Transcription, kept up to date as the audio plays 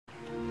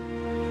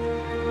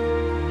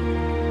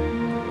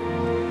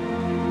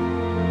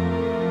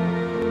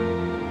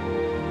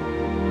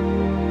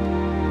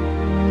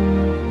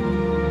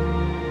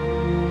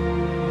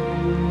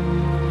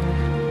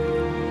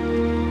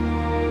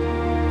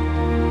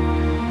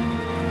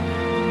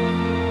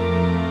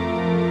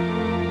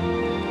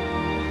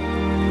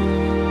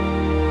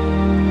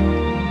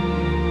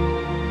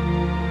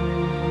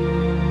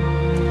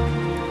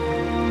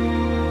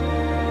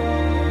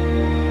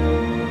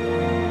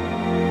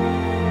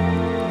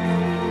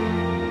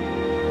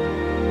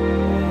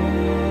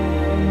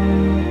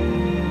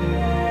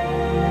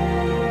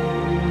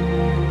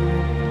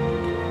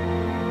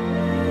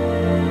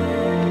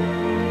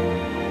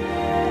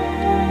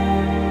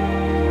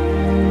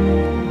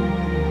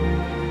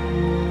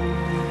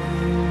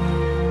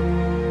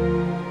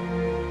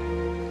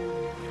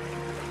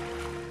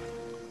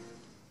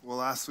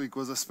week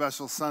was a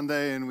special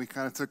Sunday, and we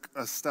kind of took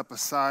a step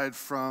aside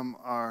from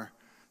our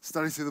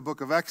study through the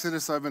book of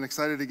Exodus, so I've been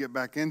excited to get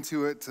back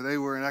into it. Today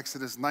we're in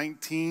Exodus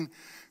 19,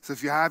 so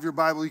if you have your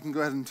Bible, you can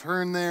go ahead and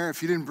turn there.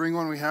 If you didn't bring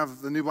one, we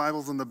have the new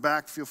Bibles in the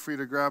back. Feel free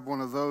to grab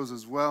one of those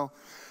as well.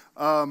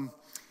 But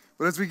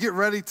as we get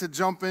ready to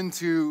jump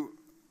into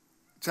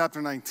chapter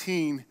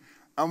 19,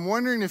 I'm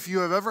wondering if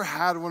you have ever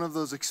had one of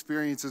those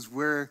experiences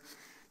where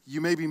you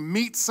maybe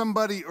meet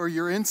somebody or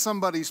you're in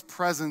somebody's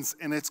presence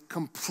and it's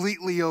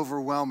completely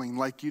overwhelming.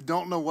 Like you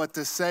don't know what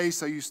to say,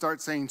 so you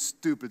start saying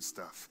stupid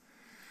stuff.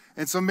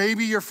 And so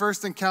maybe your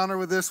first encounter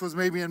with this was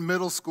maybe in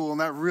middle school and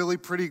that really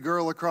pretty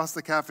girl across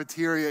the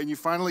cafeteria, and you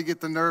finally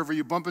get the nerve, or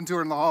you bump into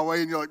her in the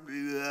hallway and you're like,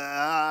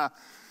 ah,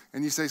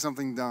 and you say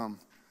something dumb.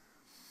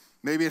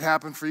 Maybe it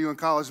happened for you in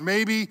college.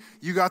 Maybe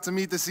you got to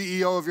meet the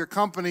CEO of your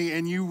company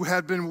and you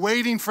had been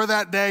waiting for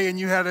that day and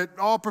you had it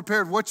all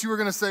prepared, what you were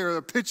going to say or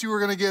the pitch you were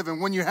going to give. And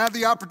when you had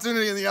the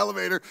opportunity in the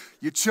elevator,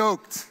 you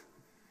choked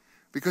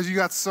because you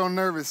got so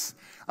nervous.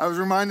 I was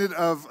reminded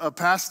of a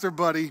pastor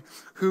buddy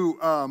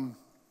who,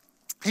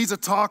 he's a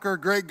talker,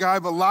 great guy,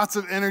 but lots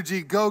of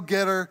energy,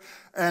 go-getter.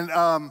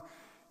 And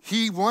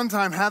he one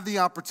time had the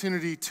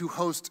opportunity to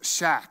host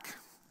Shaq,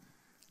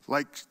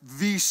 like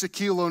the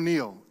Shaquille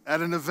O'Neal, at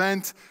an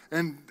event,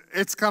 and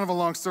it's kind of a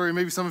long story.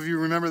 Maybe some of you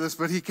remember this,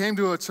 but he came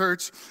to a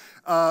church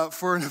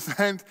for an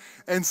event,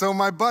 and so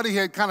my buddy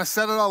had kind of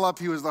set it all up.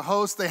 He was the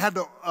host. They had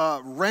to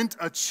rent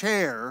a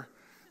chair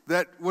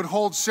that would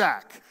hold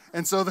Shaq,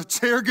 and so the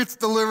chair gets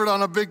delivered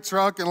on a big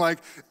truck, and like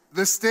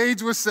the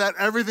stage was set,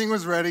 everything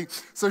was ready.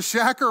 So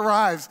Shaq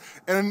arrives,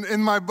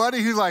 and my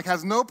buddy, who like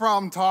has no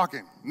problem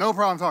talking.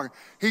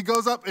 He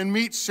goes up and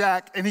meets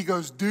Shaq, and he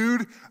goes,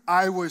 dude,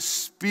 I was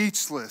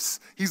speechless.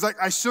 He's like,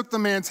 I shook the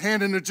man's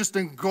hand, and it just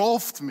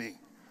engulfed me.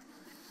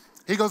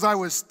 He goes, I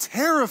was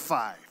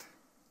terrified.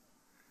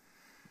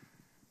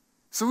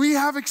 So we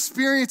have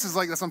experiences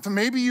like this.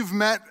 Maybe you've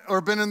met or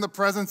been in the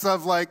presence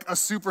of like a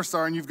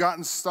superstar and you've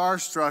gotten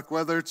starstruck,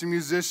 whether it's a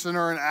musician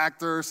or an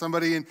actor or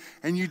somebody,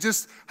 and you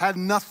just had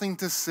nothing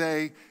to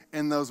say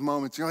in those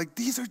moments. You're like,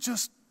 these are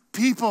just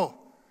people.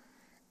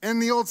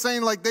 And the old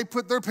saying, like, they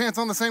put their pants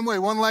on the same way,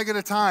 one leg at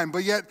a time.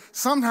 But yet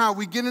somehow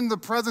we get in the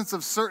presence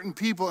of certain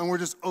people and we're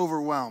just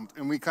overwhelmed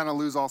and we kind of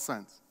lose all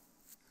sense.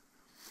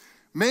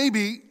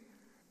 Maybe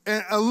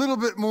a little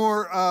bit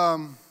more,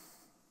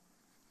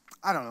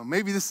 I don't know,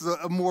 maybe this is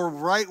a more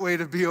right way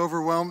to be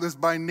overwhelmed is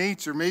by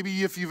nature.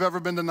 Maybe if you've ever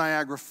been to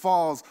Niagara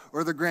Falls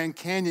or the Grand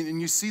Canyon and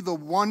you see the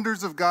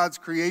wonders of God's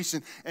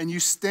creation and you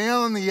stand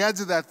on the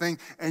edge of that thing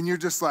and you're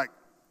just like,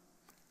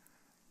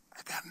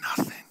 I got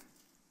nothing.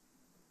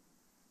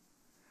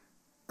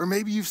 Or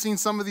maybe you've seen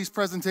some of these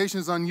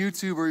presentations on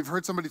YouTube, or you've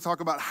heard somebody talk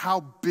about how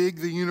big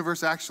the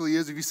universe actually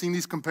is. Have you seen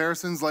these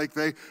comparisons? Like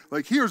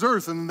here's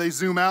Earth, and then they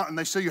zoom out and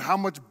they show you how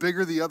much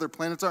bigger the other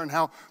planets are and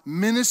how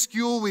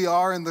minuscule we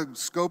are in the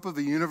scope of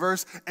the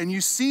universe. And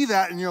you see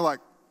that and you're like,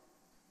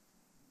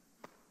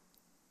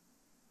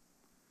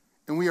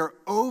 and we are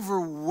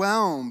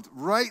overwhelmed,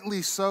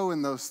 rightly so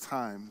in those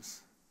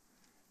times.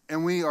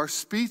 And we are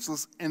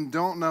speechless and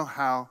don't know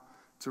how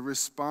to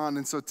respond.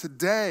 And so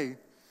today,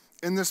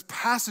 in this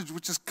passage,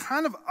 which is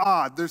kind of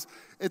odd,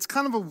 it's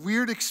kind of a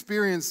weird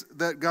experience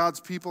that God's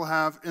people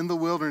have in the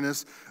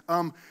wilderness.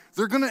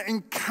 They're going to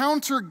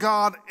encounter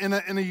God in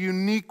a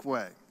unique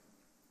way.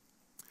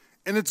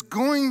 And it's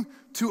going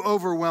to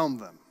overwhelm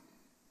them.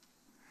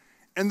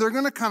 And they're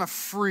going to kind of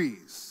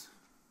freeze.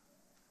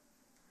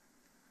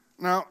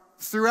 Now,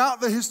 throughout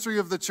the history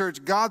of the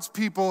church, God's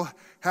people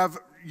have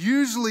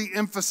usually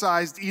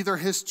emphasized either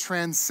his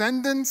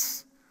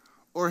transcendence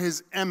or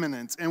his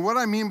eminence. And what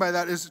I mean by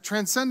that is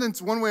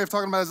transcendence, one way of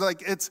talking about it is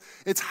like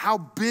it's how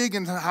big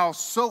and how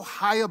so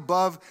high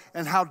above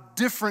and how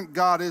different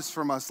God is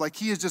from us. Like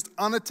he is just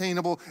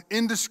unattainable,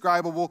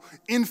 indescribable,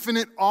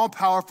 infinite,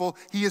 all-powerful.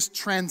 He is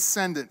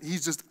transcendent.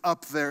 He's just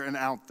up there and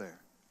out there.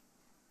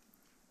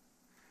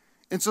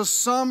 And so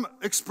some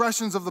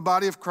expressions of the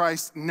body of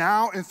Christ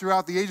now and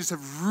throughout the ages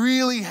have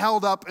really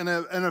held up in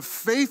a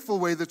faithful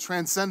way the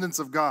transcendence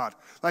of God.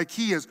 Like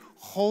he is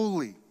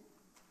holy.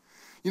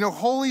 You know,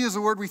 holy is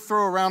a word we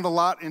throw around a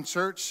lot in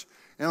church.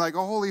 And like,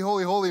 oh, holy,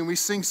 holy, holy. And we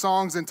sing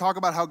songs and talk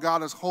about how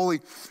God is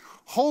holy.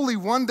 Holy,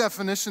 one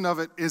definition of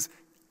it is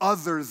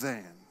other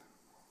than.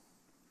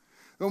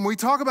 When we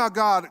talk about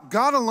God,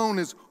 God alone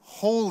is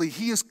holy.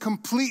 He is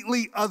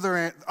completely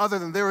other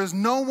than. There is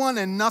no one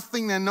and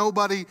nothing and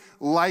nobody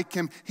like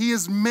him. He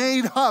is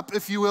made up,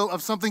 if you will,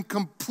 of something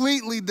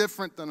completely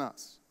different than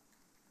us.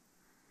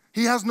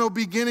 He has no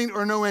beginning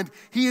or no end.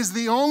 He is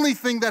the only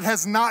thing that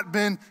has not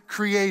been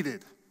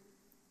created.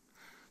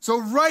 So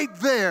right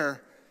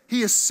there,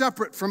 he is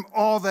separate from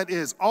all that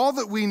is. All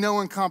that we know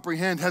and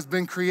comprehend has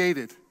been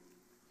created.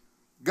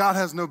 God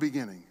has no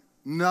beginning.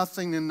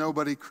 Nothing and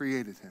nobody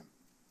created him.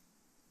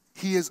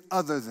 He is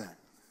other than.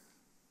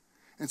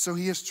 And so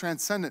he is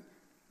transcendent.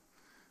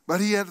 But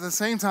he at the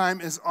same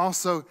time is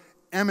also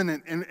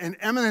eminent. And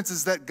eminence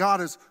is that God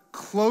is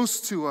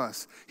close to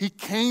us. He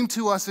came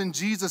to us in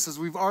Jesus, as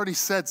we've already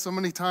said so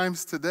many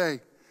times today.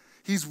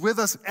 He's with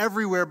us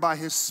everywhere by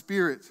his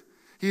Spirit.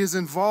 He is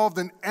involved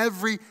in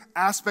every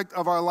aspect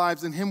of our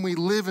lives. In him we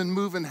live and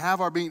move and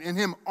have our being. In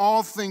him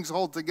all things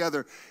hold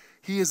together.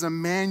 He is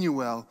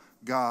Emmanuel,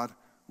 God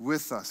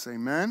with us.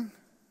 Amen?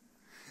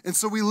 And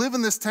so we live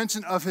in this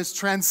tension of his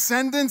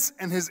transcendence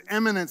and his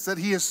eminence, that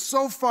he is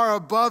so far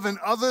above and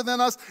other than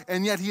us,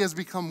 and yet he has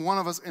become one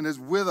of us and is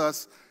with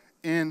us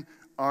in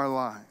our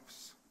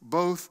lives.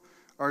 Both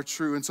are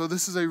true. And so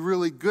this is a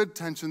really good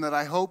tension that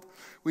I hope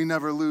we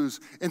never lose.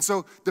 And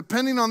so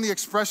depending on the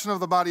expression of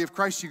the body of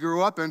Christ you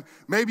grew up in,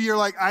 maybe you're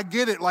like, I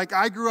get it. Like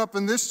I grew up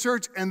in this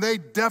church and they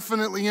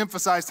definitely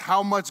emphasized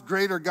how much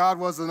greater God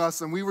was than us.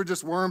 And we were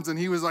just worms and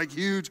he was like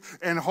huge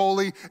and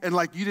holy. And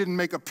like you didn't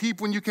make a peep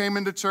when you came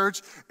into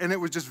church and it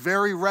was just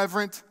very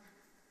reverent.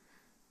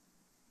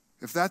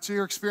 If that's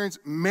your experience,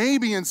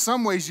 maybe in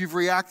some ways you've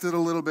reacted a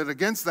little bit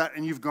against that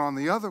and you've gone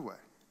the other way.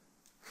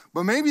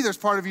 But maybe there's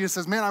part of you that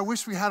says, man, I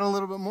wish we had a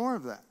little bit more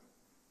of that.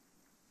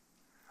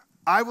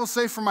 I will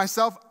say for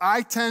myself,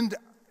 I tend,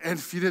 and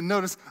if you didn't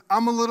notice,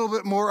 I'm a little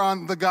bit more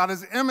on the God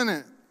is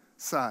immanent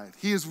side.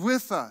 He is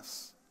with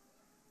us.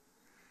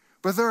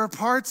 But there are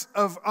parts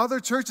of other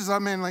churches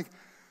I'm in like,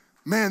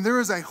 man, there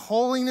is a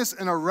holiness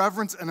and a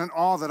reverence and an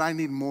awe that I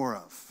need more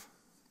of.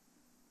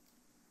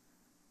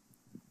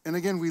 And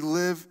again, we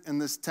live in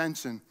this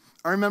tension.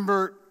 I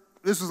remember,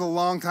 this was a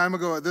long time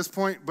ago at this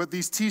point, but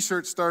these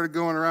t-shirts started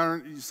going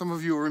around. Some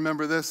of you will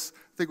remember this.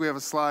 I think we have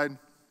a slide.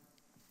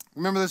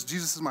 Remember this?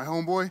 Jesus is my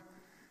homeboy.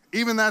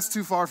 Even that's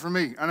too far for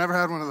me. I never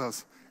had one of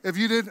those. If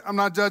you did, I'm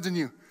not judging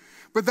you.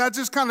 But that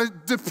just kind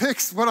of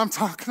depicts what I'm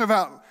talking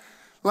about.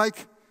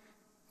 Like,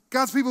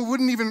 God's people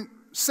wouldn't even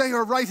say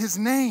or write his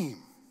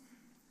name.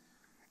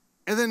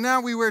 And then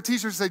now we wear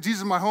t-shirts that say, Jesus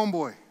is my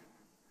homeboy.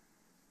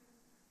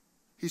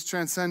 He's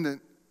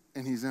transcendent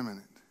and he's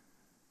immanent.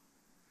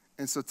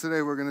 And so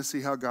today we're going to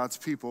see how God's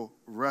people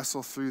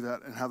wrestle through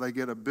that and how they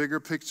get a bigger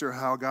picture of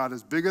how God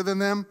is bigger than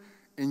them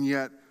and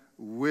yet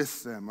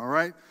with them, all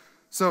right?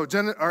 So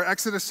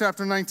Exodus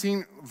chapter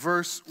 19,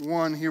 verse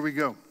 1, here we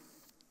go.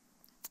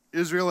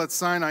 Israel at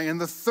Sinai, in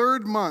the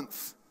 3rd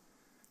month,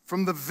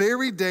 from the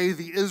very day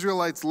the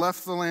Israelites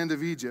left the land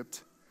of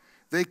Egypt,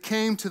 they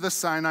came to the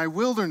Sinai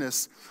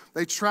wilderness.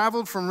 They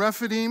traveled from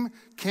Rephidim,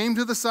 came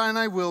to the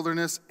Sinai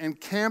wilderness, and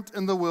camped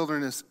in the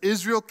wilderness.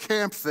 Israel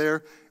camped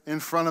there in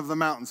front of the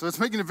mountain. So it's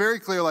making it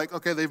very clear, like,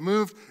 okay, they've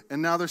moved, and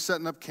now they're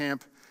setting up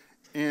camp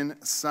in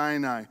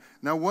Sinai.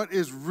 Now, what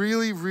is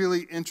really,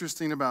 really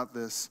interesting about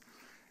this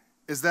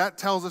is that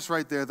tells us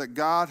right there that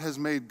God has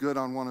made good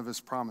on one of his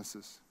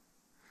promises.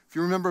 If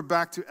you remember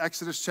back to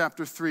Exodus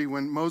chapter 3,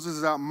 when Moses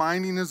is out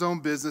minding his own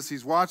business,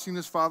 he's watching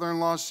his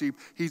father-in-law's sheep,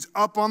 he's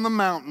up on the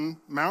mountain,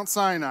 Mount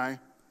Sinai,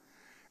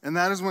 and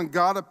that is when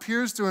God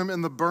appears to him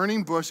in the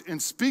burning bush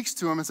and speaks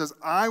to him and says,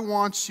 I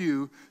want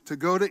you to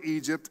go to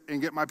Egypt and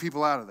get my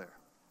people out of there.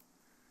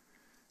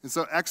 And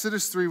so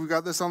Exodus 3, we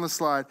got this on the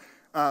slide,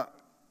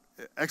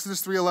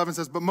 Exodus 3:11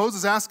 says, but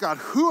Moses asked God,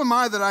 who am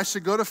I that I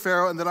should go to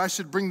Pharaoh and that I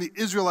should bring the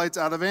Israelites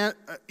out of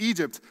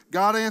Egypt?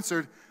 God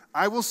answered,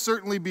 I will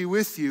certainly be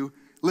with you.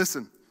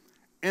 Listen,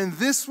 and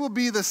this will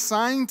be the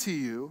sign to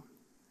you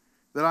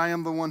that I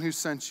am the one who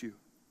sent you.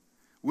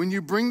 When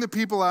you bring the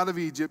people out of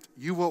Egypt,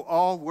 you will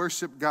all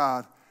worship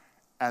God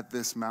at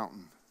this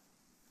mountain.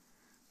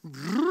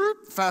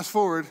 Fast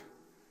forward,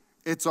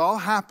 it's all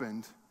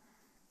happened,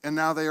 and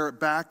now they are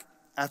back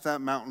at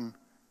that mountain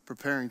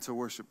preparing to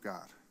worship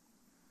God.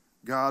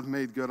 God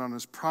made good on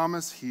his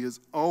promise. He is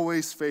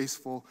always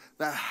faithful.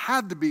 That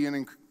had to be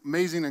an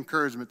amazing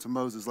encouragement to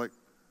Moses. Like,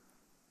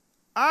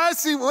 I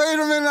see, wait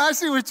a minute, I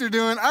see what you're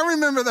doing. I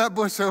remember that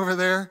bush over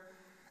there.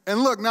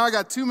 And look, now I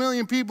got 2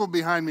 million people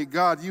behind me.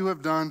 God, you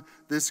have done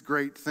this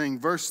great thing.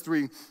 Verse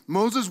 3,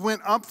 Moses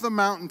went up the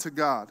mountain to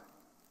God,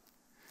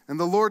 and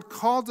the Lord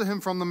called to him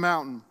from the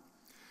mountain,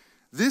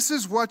 this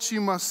is what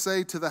you must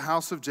say to the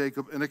house of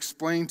Jacob and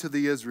explain to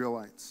the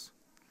Israelites.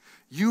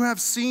 You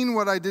have seen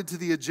what I did to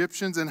the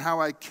Egyptians and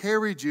how I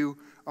carried you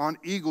on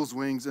eagle's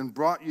wings and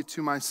brought you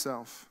to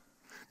myself.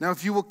 Now,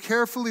 if you will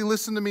carefully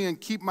listen to me and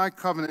keep my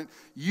covenant,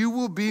 you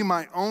will be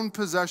my own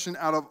possession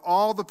out of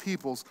all the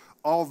peoples,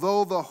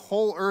 although the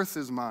whole earth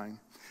is mine.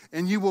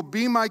 And you will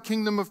be my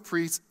kingdom of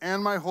priests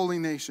and my holy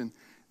nation.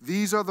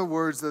 These are the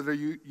words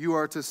that you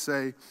are to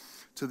say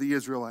to the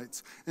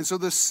Israelites. And so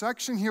this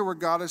section here where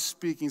God is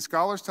speaking,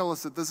 scholars tell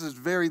us that this is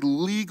very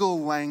legal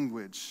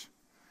language.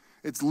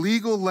 It's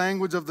legal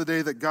language of the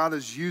day that God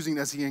is using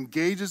as he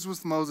engages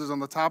with Moses on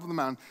the top of the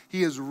mountain.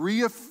 He is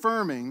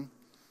reaffirming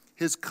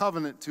his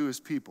covenant to his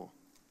people.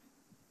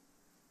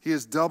 He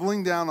is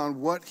doubling down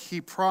on what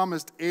he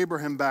promised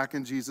Abraham back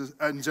in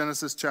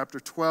Genesis chapter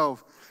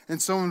 12.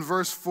 And so in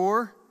verse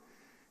 4,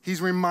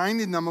 he's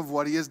reminding them of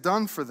what he has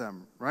done for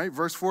them, right?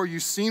 Verse 4,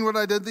 you've seen what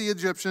I did to the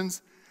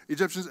Egyptians,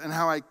 and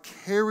how I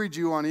carried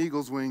you on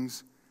eagle's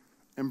wings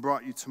and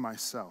brought you to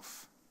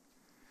myself.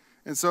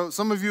 And so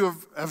some of you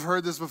have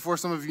heard this before.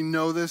 Some of you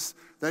know this,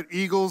 that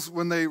eagles,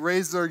 when they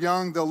raise their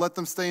young, they'll let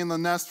them stay in the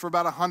nest for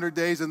about 100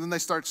 days, and then they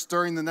start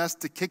stirring the nest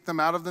to kick them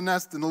out of the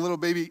nest. And the little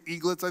baby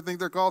eaglets, I think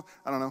they're called.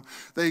 I don't know.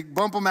 They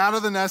bump them out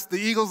of the nest. The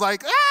eagle's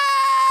like, ah!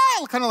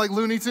 kind of like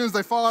Looney Tunes.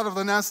 They fall out of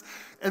the nest,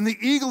 and the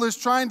eagle is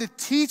trying to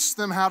teach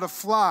them how to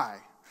fly.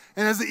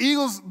 And as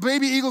the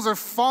baby eagles are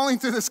falling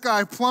through the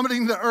sky,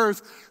 plummeting to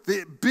earth,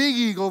 the big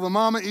eagle, the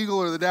mama eagle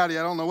or the daddy,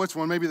 I don't know which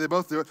one, maybe they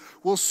both do it,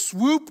 will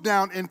swoop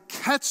down and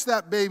catch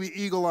that baby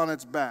eagle on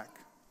its back.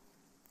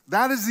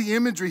 That is the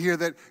imagery here,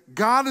 that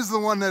God is the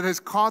one that has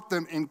caught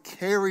them and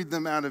carried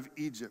them out of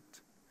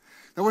Egypt.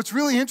 Now, what's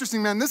really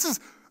interesting, man, this is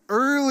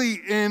early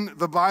in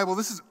the Bible.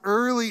 This is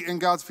early in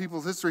God's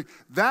people's history.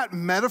 That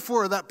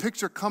metaphor or that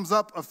picture comes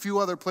up a few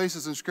other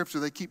places in Scripture.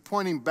 They keep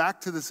pointing back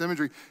to this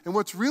imagery. And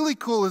what's really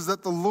cool is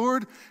that the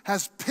Lord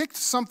has picked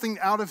something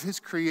out of his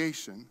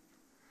creation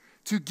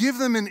to give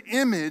them an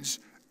image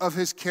of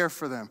his care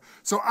for them.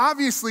 So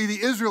obviously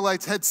the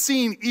Israelites had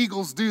seen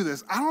eagles do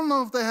this. I don't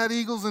know if they had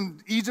eagles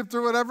in Egypt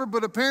or whatever,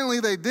 but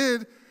apparently they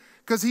did,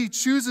 because he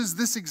chooses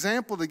this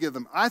example to give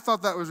them. I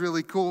thought that was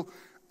really cool.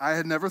 I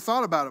had never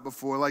thought about it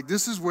before. Like,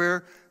 this is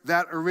where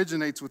that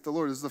originates with the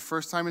Lord. This is the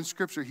first time in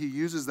Scripture he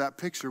uses that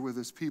picture with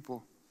his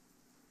people.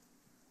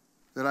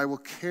 That I will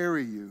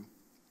carry you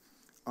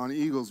on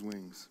eagle's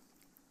wings.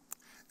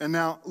 And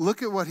now,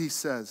 look at what he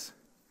says.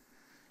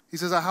 He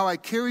says, how I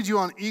carried you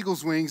on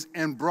eagle's wings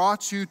and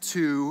brought you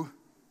to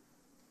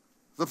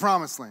the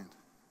promised land.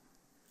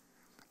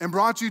 And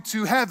brought you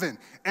to heaven.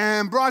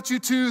 And brought you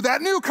to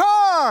that new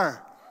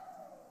car.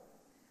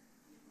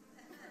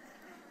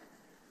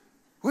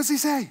 What does he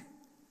say?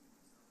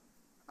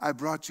 I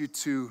brought you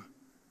to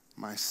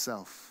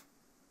myself.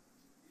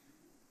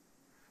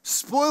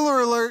 Spoiler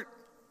alert,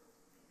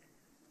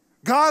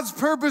 God's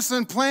purpose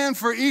and plan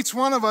for each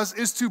one of us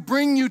is to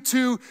bring you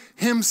to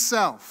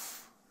himself.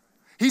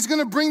 He's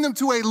going to bring them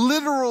to a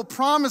literal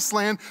promised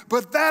land,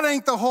 but that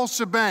ain't the whole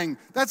shebang.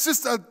 That's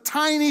just a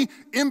tiny,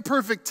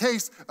 imperfect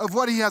taste of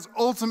what he has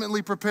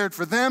ultimately prepared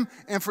for them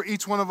and for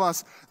each one of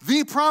us.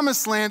 The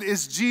promised land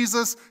is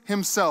Jesus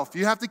himself.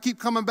 You have to keep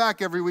coming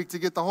back every week to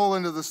get the whole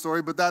end of the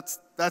story, but that's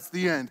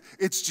the end.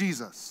 It's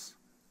Jesus.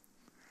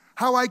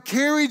 How I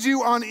carried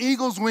you on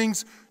eagle's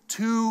wings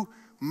to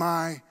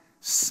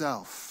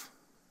myself.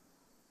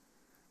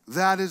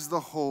 That is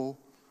the whole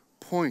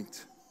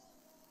point.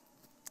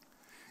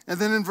 And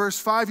then in verse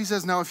 5, he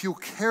says, now if you'll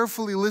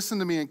carefully listen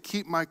to me and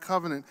keep my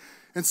covenant.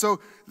 And so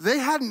they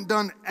hadn't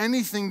done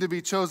anything to be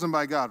chosen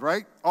by God,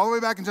 right? All the way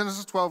back in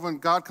Genesis 12, when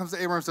God comes to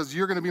Abraham and says,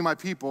 you're going to be my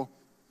people,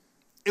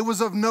 it was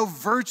of no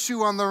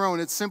virtue on their own.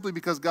 It's simply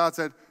because God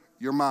said,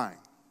 you're mine.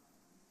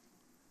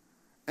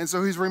 And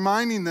so he's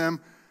reminding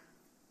them,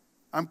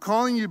 I'm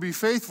calling you to be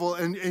faithful,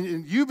 and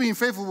you being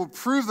faithful will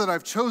prove that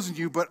I've chosen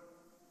you, but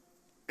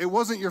it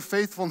wasn't your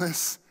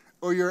faithfulness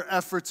or your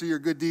efforts or your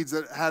good deeds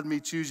that had me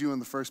choose you in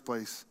the first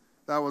place.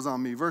 That was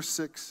on me. Verse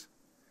 6,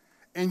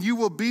 and you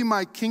will be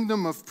my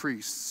kingdom of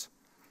priests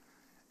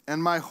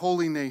and my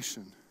holy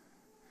nation.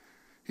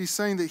 He's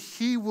saying that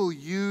he will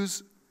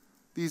use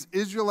these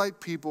Israelite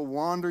people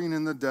wandering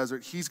in the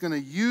desert. He's going to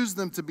use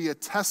them to be a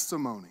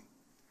testimony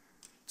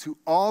to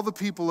all the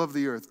people of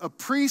the earth. A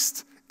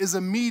priest is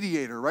a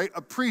mediator, right?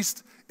 A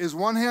priest is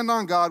one hand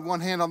on God,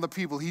 one hand on the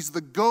people. He's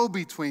the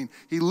go-between.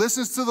 He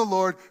listens to the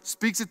Lord,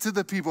 speaks it to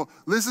the people,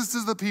 listens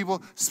to the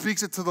people,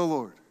 speaks it to the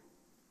Lord.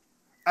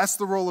 That's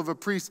the role of a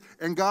priest.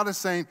 And God is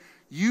saying,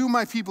 you,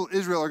 my people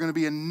Israel, are going to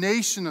be a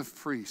nation of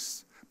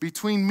priests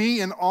between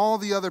me and all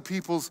the other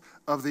peoples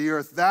of the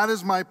earth. That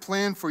is my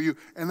plan for you.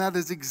 And that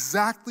is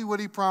exactly what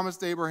he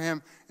promised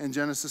Abraham in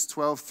Genesis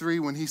 12:3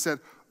 when he said,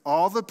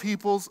 all the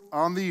peoples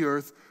on the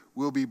earth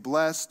will be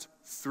blessed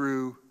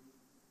through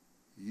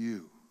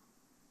you.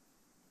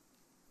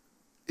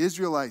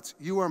 Israelites,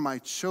 you are my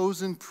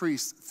chosen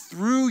priests.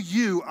 Through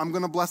you, I'm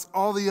going to bless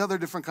all the other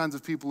different kinds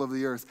of people of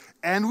the earth.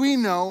 And we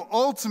know,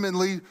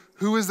 ultimately,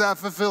 who is that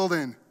fulfilled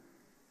in?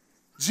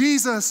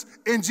 Jesus.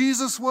 And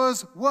Jesus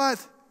was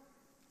what?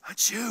 A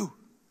Jew.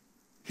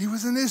 He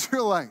was an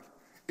Israelite.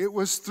 It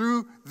was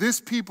through this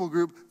people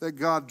group that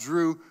God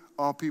drew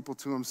all people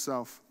to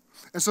himself.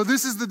 And so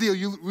this is the deal.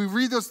 We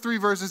read those 3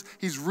 verses.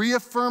 He's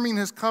reaffirming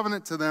his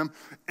covenant to them.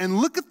 And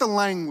look at the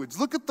language.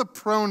 Look at the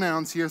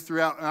pronouns here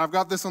throughout. And I've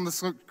got this on the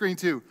screen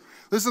too.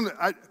 Listen,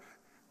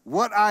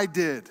 what I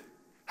did,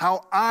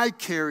 how I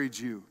carried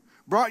you,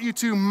 brought you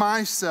to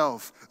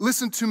myself.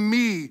 Listen to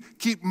me.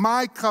 Keep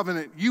my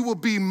covenant. You will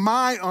be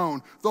my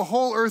own. The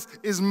whole earth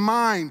is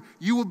mine.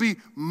 You will be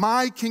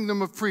my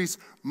kingdom of priests,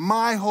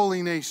 my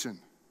holy nation.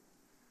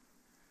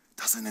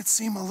 Doesn't it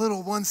seem a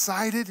little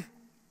one-sided?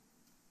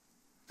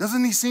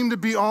 Doesn't he seem to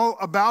be all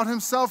about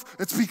himself?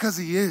 It's because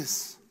he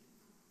is.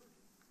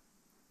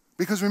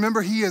 Because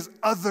remember, he is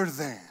other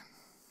than.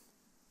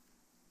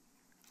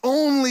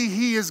 Only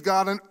he is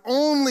God, and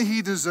only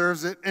he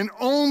deserves it, and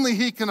only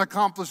he can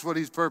accomplish what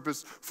he's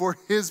purposed for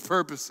his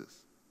purposes.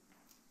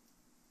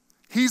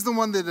 He's the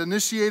one that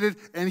initiated,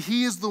 and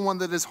he is the one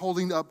that is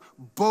holding up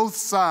both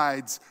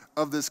sides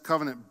of this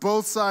covenant,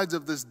 both sides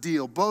of this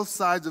deal, both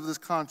sides of this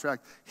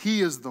contract.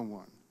 He is the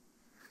one.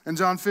 In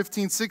John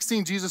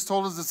 15:16, Jesus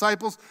told his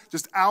disciples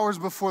just hours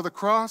before the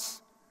cross,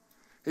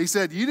 he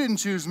said, you didn't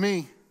choose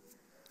me,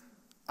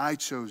 I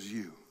chose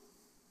you.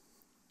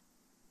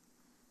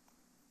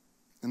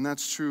 And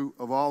that's true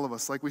of all of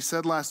us. Like we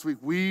said last week,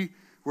 we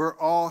were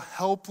all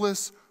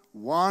helpless,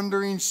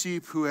 wandering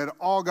sheep who had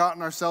all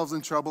gotten ourselves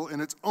in trouble,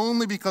 and it's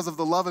only because of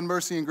the love and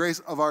mercy and grace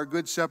of our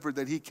good shepherd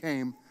that he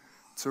came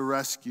to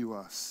rescue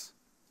us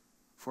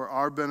for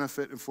our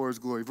benefit and for his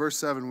glory. Verse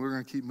 7, we're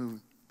going to keep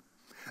moving.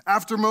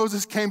 After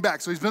Moses came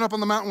back, so he's been up on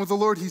the mountain with the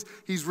Lord,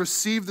 he's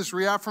received this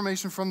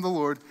reaffirmation from the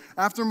Lord.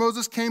 After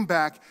Moses came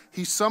back,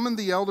 he summoned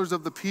the elders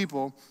of the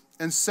people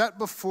and set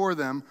before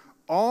them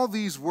all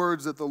these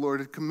words that the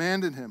Lord had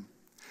commanded him.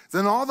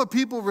 Then all the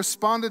people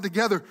responded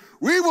together,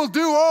 "We will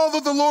do all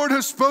that the Lord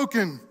has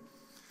spoken."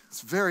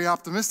 It's very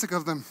optimistic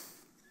of them.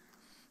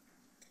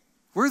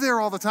 We're there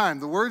all the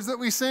time. The words that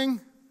we sing,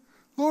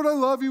 "Lord, I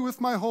love you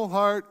with my whole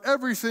heart.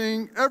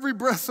 Everything, every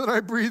breath that I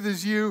breathe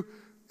is you."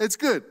 It's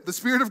good. The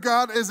Spirit of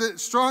God is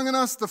strong in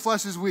us. The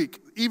flesh is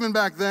weak. Even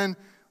back then,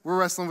 we're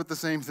wrestling with the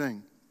same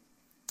thing.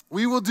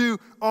 We will do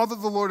all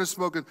that the Lord has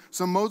spoken.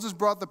 So Moses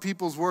brought the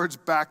people's words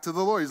back to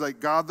the Lord. He's like,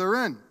 God, they're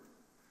in.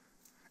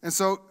 And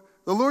so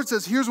the Lord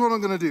says, here's what I'm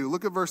going to do.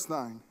 Look at verse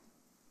 9.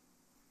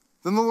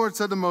 Then the Lord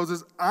said to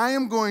Moses, I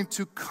am going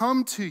to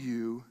come to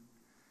you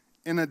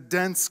in a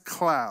dense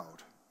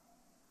cloud,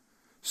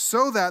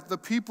 so that the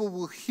people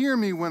will hear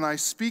me when I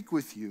speak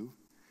with you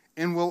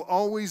and will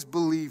always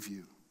believe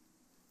you.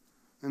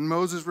 And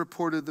Moses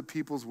reported the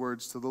people's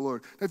words to the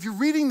Lord. Now, if you're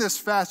reading this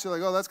fast, you're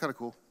like, oh, that's kind of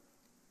cool.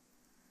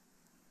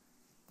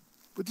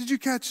 But did you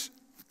catch,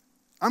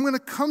 I'm going to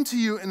come to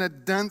you in a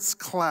dense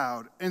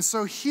cloud. And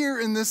so here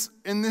in this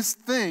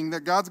thing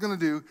that God's going to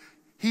do,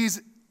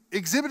 he's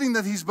exhibiting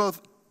that he's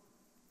both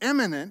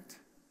imminent.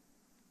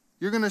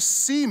 You're going to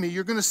see me.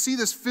 You're going to see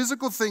this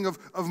physical thing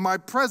of my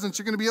presence.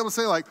 You're going to be able to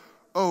say like,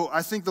 oh,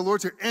 I think the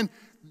Lord's here. And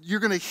you're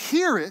going to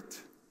hear it.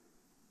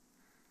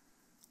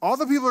 All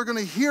the people are going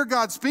to hear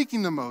God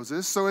speaking to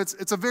Moses. So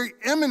it's a very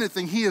imminent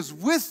thing. He is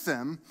with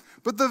them.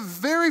 But the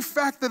very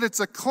fact that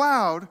it's a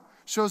cloud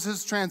shows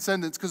his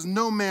transcendence, because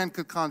no man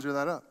could conjure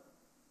that up.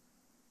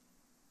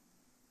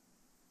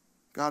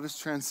 God is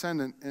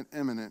transcendent and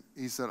immanent.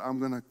 He said, I'm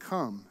going to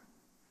come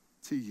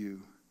to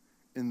you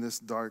in this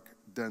dark,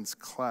 dense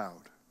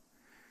cloud.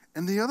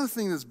 And the other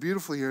thing that's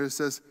beautiful here, it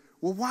says,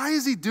 well, why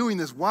is he doing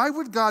this? Why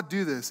would God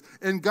do this?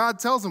 And God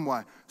tells him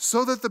why.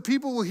 So that the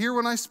people will hear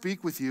when I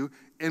speak with you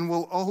and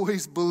will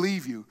always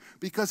believe you.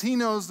 Because he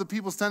knows the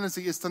people's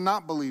tendency is to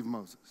not believe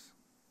Moses,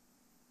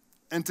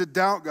 and to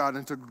doubt God,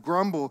 and to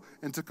grumble,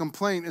 and to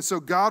complain. And so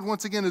God,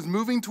 once again, is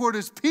moving toward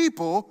his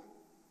people,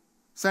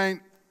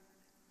 saying,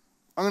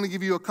 I'm going to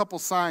give you a couple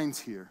signs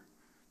here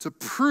to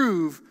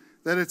prove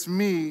that it's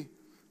me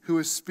who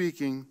is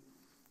speaking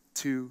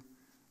to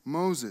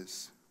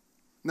Moses.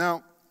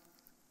 Now,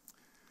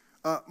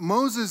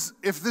 Moses,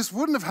 if this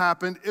wouldn't have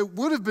happened, it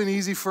would have been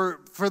easy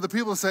for the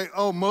people to say,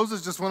 oh,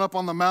 Moses just went up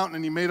on the mountain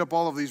and he made up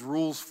all of these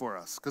rules for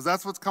us. Because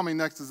that's what's coming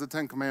next is the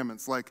Ten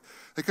Commandments. Like,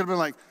 they could have been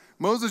like,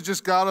 Moses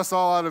just got us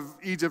all out of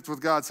Egypt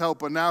with God's help,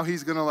 but now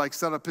he's going to like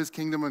set up his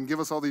kingdom and give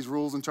us all these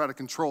rules and try to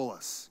control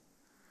us.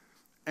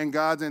 And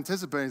God's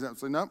anticipating that.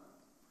 So, nope,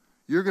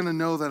 you're going to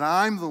know that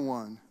I'm the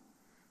one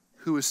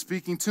who is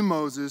speaking to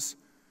Moses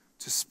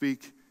to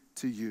speak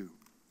to you.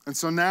 And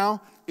so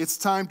now it's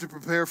time to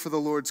prepare for the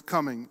Lord's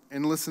coming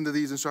and listen to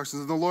these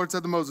instructions. And the Lord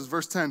said to Moses,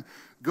 verse 10,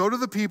 go to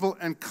the people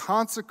and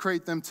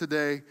consecrate them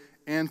today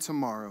and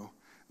tomorrow.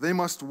 They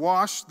must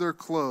wash their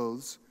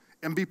clothes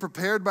and be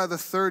prepared by the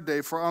third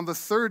day, for on the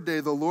third day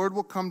the Lord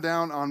will come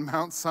down on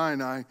Mount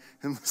Sinai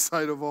in the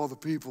sight of all the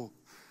people.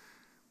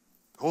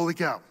 Holy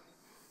cow.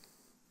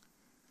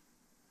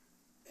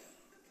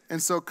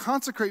 And so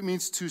consecrate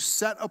means to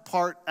set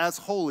apart as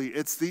holy.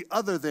 It's the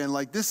other than,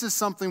 like this is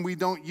something we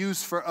don't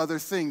use for other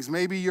things.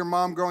 Maybe your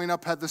mom growing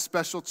up had the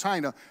special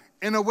china.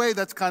 In a way,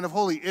 that's kind of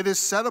holy. It is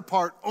set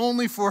apart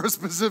only for a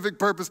specific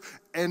purpose.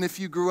 And if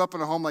you grew up in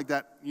a home like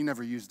that, you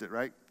never used it,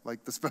 right?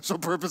 Like the special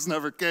purpose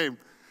never came.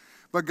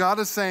 But God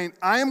is saying,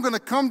 I am going to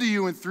come to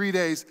you in 3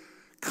 days.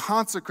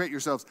 Consecrate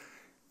yourselves.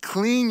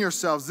 Clean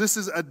yourselves. This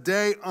is a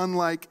day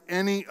unlike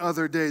any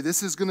other day.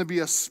 This is going to be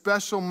a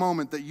special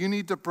moment that you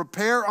need to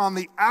prepare on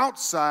the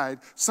outside,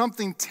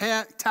 something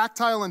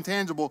tactile and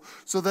tangible,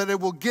 so that it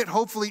will get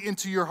hopefully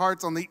into your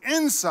hearts on the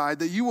inside,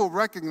 that you will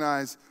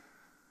recognize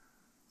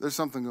there's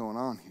something going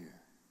on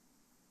here.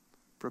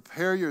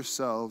 Prepare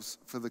yourselves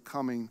for the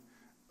coming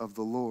of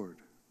the Lord.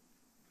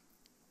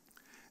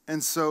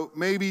 And so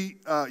maybe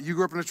you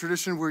grew up in a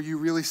tradition where you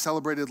really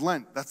celebrated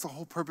Lent. That's the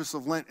whole purpose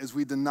of Lent, is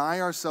we deny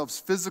ourselves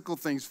physical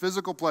things,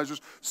 physical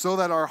pleasures, so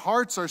that our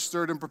hearts are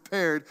stirred and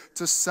prepared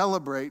to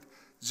celebrate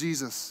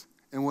Jesus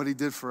and what he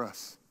did for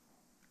us.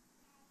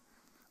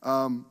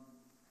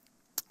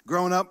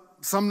 Growing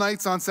up, some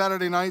nights on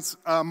Saturday nights,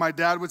 my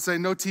dad would say,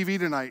 no TV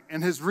tonight.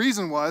 And his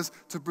reason was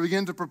to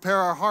begin to prepare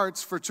our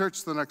hearts for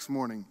church the next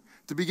morning.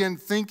 To begin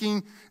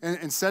thinking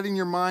and setting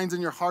your minds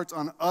and your hearts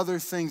on other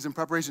things in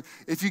preparation.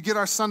 If you get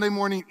our Sunday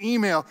morning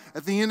email,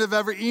 at the end of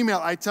every email,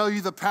 I tell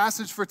you the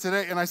passage for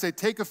today, and I say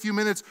take a few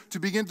minutes to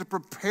begin to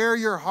prepare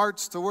your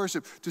hearts to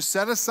worship, to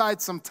set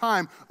aside some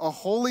time, a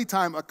holy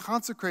time, a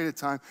consecrated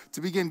time,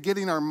 to begin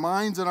getting our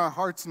minds and our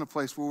hearts in a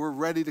place where we're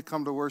ready to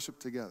come to worship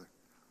together.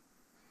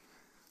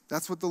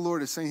 That's what the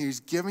Lord is saying here.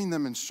 He's giving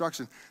them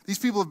instruction. These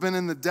people have been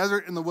in the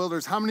desert, in the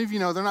wilderness. How many of you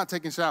know they're not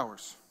taking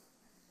showers?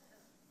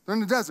 They're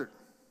in the desert.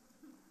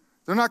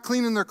 They're not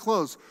cleaning their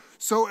clothes.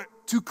 So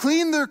to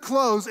clean their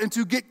clothes and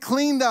to get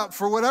cleaned up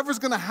for whatever's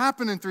going to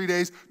happen in 3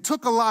 days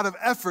took a lot of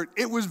effort.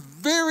 It was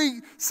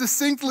very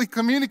succinctly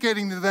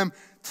communicating to them,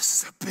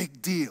 this is a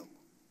big deal.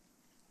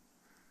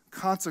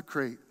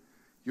 Consecrate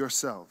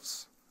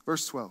yourselves.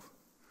 Verse 12.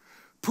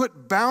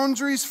 Put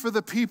boundaries for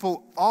the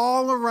people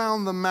all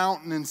around the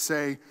mountain and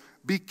say,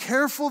 be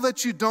careful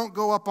that you don't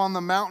go up on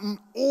the mountain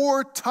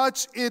or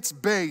touch its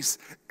base.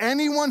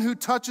 Anyone who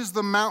touches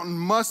the mountain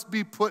must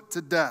be put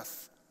to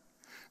death.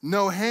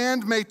 No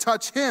hand may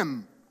touch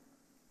him.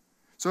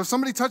 So if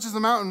somebody touches the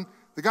mountain,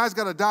 the guy's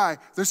got to die.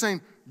 They're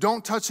saying,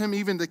 don't touch him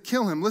even to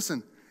kill him.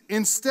 Listen,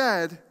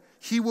 instead,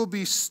 he will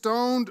be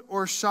stoned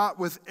or shot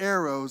with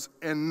arrows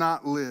and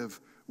not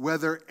live,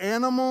 whether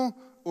animal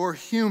or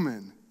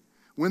human.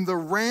 When the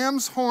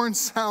ram's horn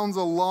sounds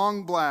a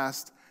long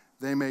blast,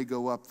 they may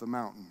go up the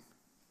mountain.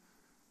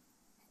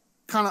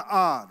 Kind of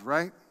odd,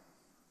 right?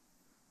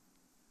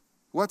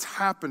 What's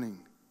happening?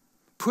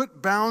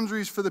 Put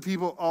boundaries for the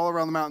people all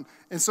around the mountain.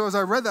 And so as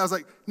I read that, I was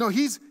like, no,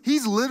 he's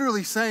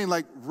literally saying,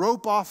 like,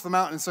 rope off the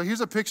mountain. So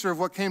here's a picture of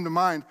what came to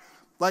mind.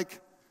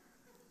 Like,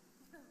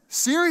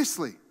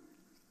 seriously.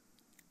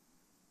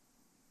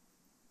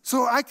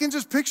 So I can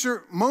just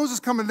picture Moses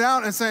coming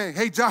down and saying,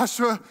 hey,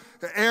 Joshua,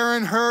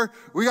 Aaron,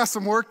 we got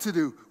some work to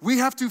do. We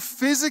have to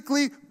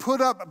physically put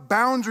up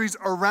boundaries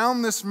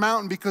around this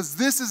mountain because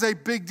this is a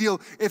big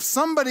deal. If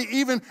somebody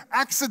even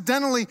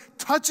accidentally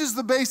touches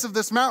the base of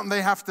this mountain,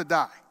 they have to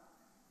die.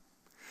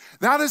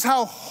 That is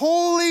how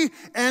holy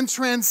and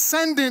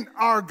transcendent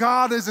our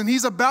God is, and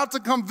he's about to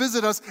come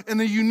visit us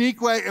in a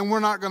unique way, and we're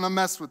not going to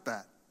mess with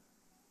that.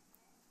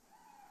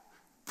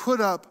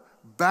 Put up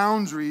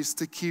boundaries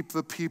to keep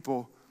the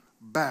people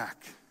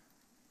back.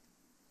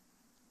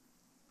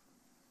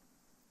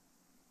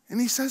 And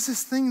he says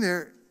this thing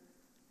there,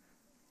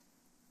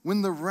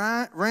 when the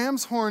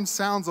ram's horn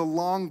sounds a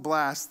long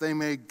blast, they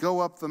may go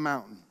up the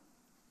mountain.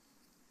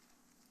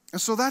 And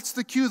so that's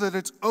the cue that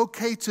it's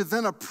okay to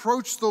then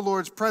approach the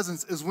Lord's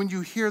presence, is when you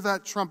hear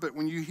that trumpet,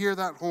 when you hear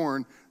that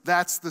horn,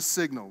 that's the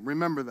signal.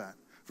 Remember that.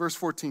 Verse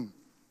 14.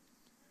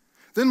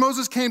 Then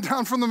Moses came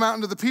down from the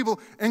mountain to the people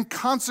and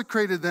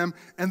consecrated them,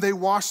 and they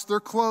washed their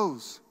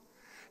clothes.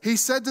 He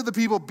said to the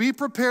people, be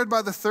prepared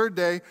by the third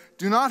day.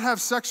 Do not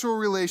have sexual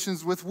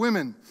relations with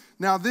women.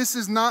 Now, this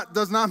does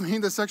not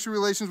mean that sexual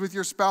relations with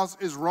your spouse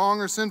is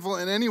wrong or sinful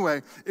in any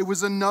way. It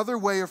was another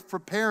way of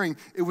preparing.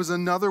 It was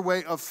another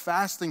way of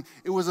fasting.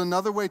 It was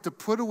another way to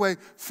put away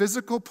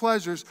physical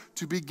pleasures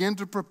to begin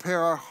to prepare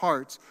our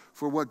hearts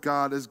for what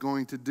God is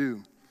going to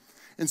do.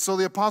 And so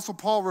the Apostle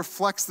Paul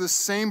reflects this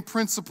same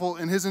principle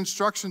in his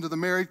instruction to the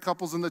married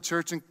couples in the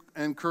church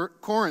in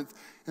Corinth.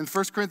 In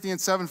 1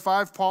 Corinthians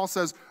 7:5, Paul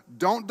says,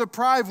 don't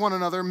deprive one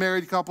another,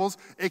 married couples,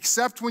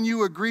 except when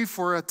you agree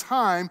for a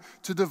time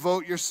to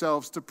devote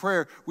yourselves to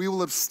prayer. We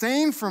will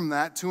abstain from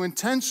that to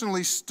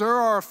intentionally stir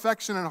our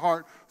affection and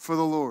heart for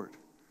the Lord.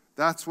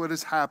 That's what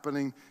is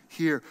happening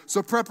here.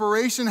 So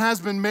preparation has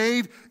been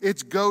made.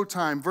 It's go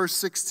time. Verse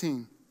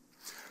 16.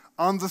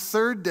 On the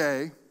third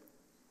day,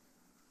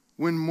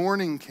 when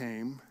morning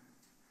came,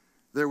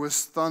 there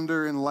was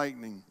thunder and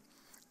lightning.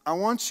 I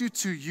want you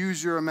to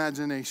use your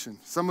imagination.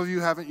 Some of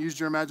you haven't used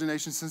your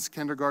imagination since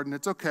kindergarten.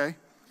 It's okay.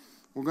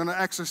 We're going to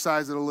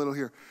exercise it a little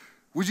here.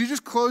 Would you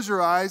just close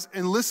your eyes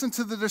and listen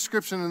to the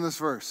description in this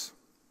verse?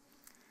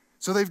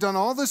 So they've done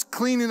all this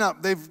cleaning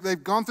up.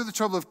 They've gone through the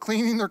trouble of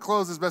cleaning their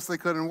clothes as best they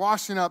could and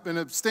washing up and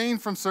abstaining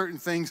from certain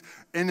things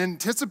in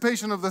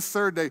anticipation of the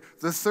third day.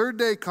 The third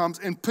day comes,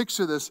 and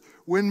picture this.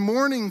 When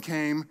morning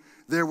came,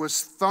 there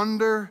was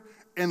thunder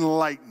and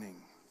lightning.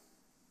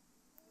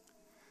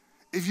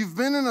 If you've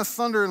been in a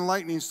thunder and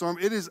lightning storm,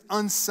 it is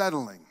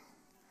unsettling.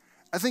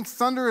 I think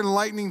thunder and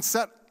lightning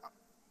set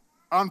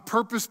on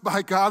purpose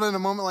by God in a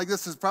moment like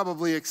this is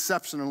probably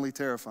exceptionally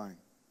terrifying.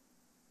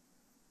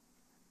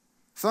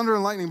 Thunder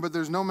and lightning, but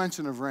there's no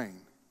mention of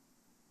rain.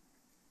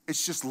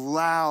 It's just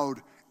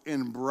loud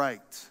and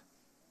bright.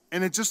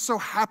 And it just so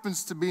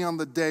happens to be on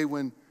the day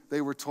when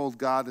they were told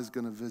God is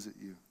going to visit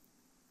you.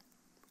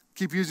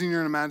 Keep using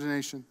your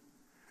imagination.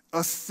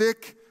 A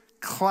thick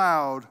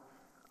cloud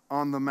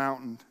on the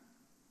mountain.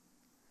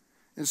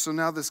 And so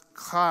now this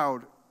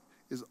cloud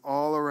is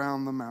all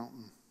around the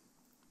mountain.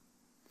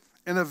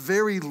 And a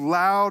very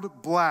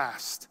loud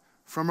blast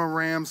from a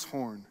ram's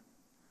horn,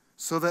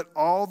 so that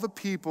all the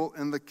people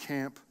in the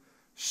camp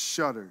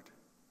shuddered.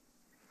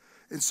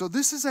 And so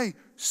this is a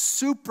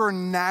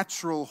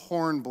supernatural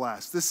horn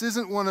blast. This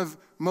isn't one of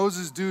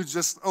Moses' dudes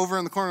just over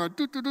in the corner going,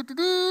 doo, doo, doo, doo,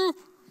 doo.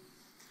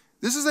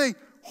 This is a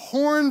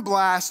horn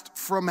blast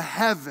from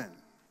heaven.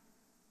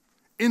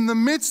 In the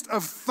midst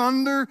of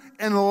thunder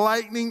and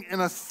lightning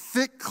and a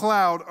thick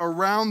cloud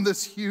around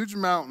this huge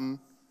mountain,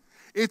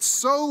 it's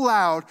so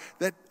loud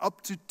that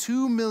up to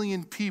 2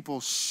 million people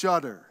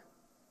shudder.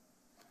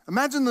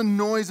 Imagine the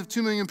noise of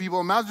 2 million people.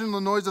 Imagine the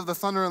noise of the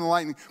thunder and the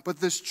lightning. But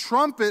this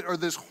trumpet or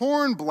this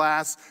horn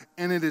blast,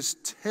 and it is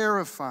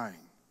terrifying.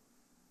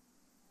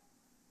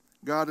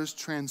 God is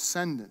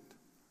transcendent.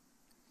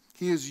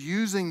 He is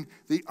using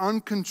the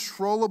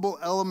uncontrollable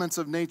elements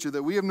of nature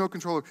that we have no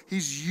control over.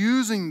 He's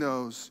using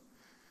those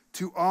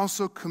to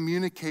also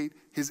communicate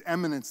his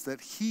eminence, that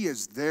he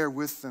is there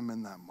with them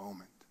in that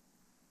moment.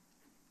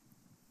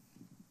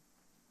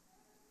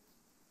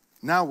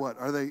 Now what?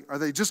 Are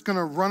they just going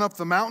to run up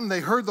the mountain?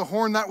 They heard the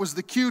horn. That was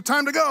the cue.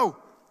 Time to go.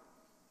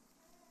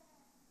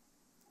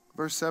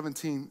 Verse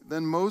 17,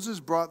 then Moses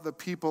brought the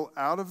people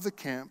out of the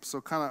camp,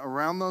 so kind of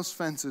around those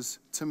fences,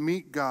 to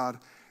meet God,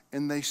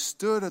 and they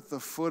stood at the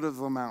foot of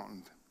the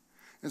mountain.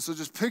 And so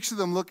just picture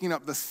them looking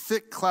up, the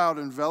thick cloud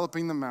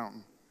enveloping the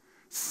mountain.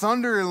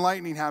 Thunder and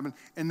lightning happen,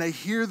 and they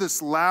hear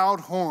this loud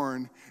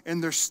horn,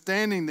 and they're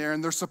standing there,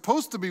 and they're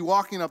supposed to be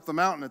walking up the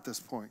mountain at this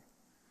point.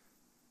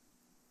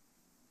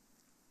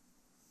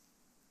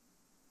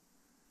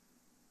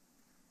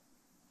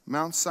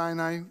 Mount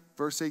Sinai,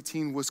 verse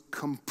 18, was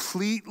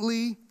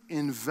completely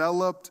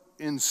enveloped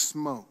in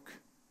smoke.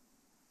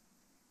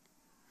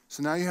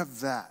 So now you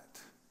have that.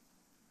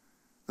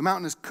 The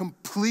mountain is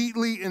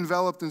completely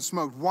enveloped in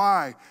smoke.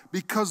 Why?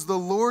 Because the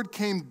Lord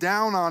came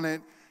down on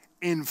it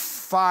in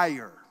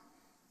fire.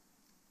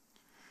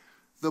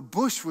 The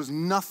bush was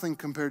nothing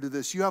compared to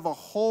this. You have a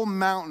whole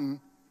mountain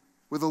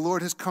where the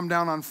Lord has come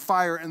down on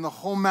fire, and the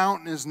whole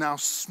mountain is now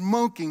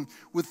smoking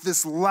with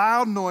this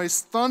loud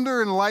noise,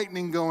 thunder and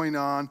lightning going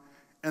on,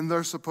 and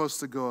they're supposed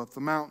to go up the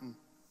mountain.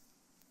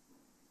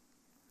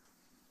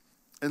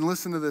 And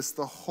listen to this,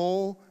 the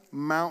whole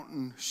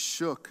mountain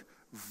shook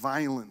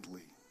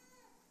violently.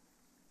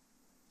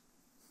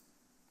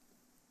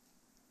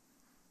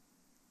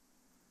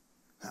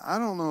 Now, I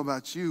don't know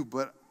about you,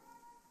 but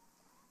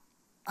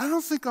I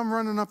don't think I'm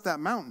running up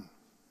that mountain.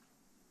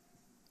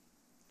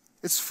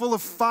 It's full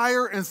of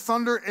fire and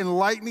thunder and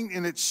lightning,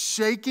 and it's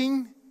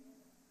shaking.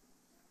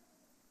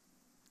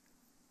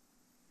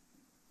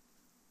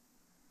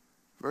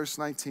 Verse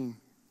 19.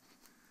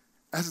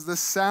 As the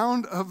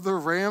sound of the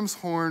ram's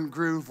horn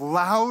grew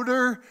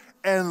louder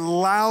and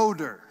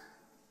louder,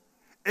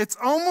 it's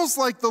almost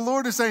like the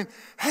Lord is saying,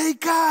 hey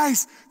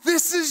guys,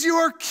 this is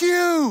your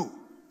cue.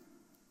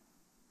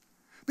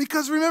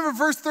 Because remember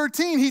verse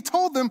 13, he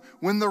told them,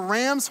 when the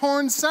ram's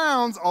horn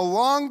sounds a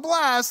long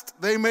blast,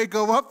 they may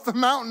go up the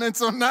mountain. And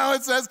so now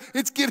it says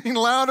it's getting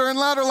louder and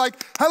louder, like,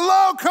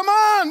 hello, come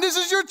on, this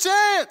is your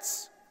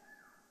chance.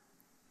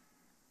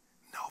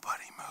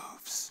 Nobody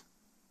moves.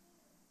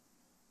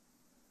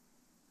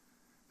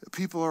 The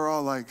people are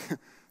all like,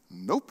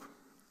 nope.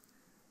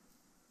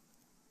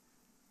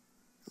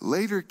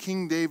 Later,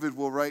 King David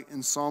will write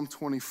in Psalm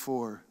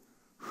 24,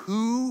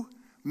 who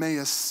may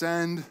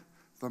ascend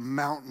the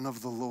mountain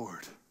of the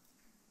Lord?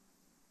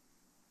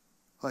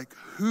 Like,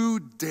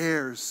 who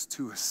dares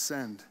to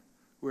ascend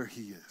where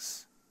he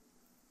is?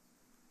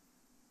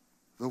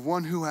 The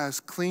one who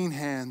has clean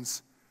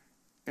hands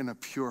and a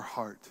pure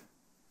heart.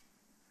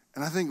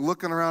 And I think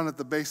looking around at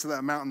the base of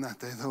that mountain that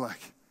day, they're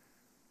like,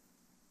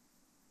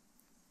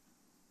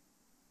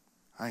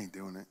 I ain't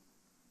doing it.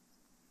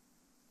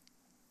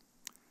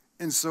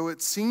 And so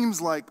it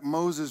seems like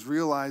Moses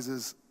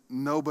realizes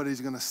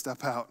nobody's going to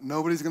step out.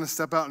 Nobody's going to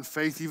step out in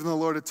faith. Even though the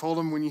Lord had told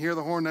him, when you hear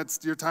the horn,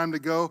 that's your time to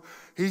go.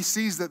 He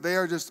sees that they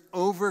are just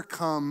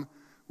overcome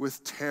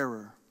with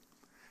terror.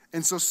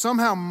 And so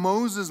somehow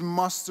Moses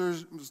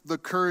musters the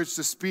courage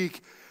to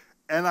speak.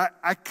 And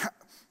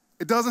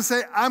it doesn't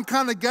say, I'm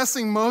kind of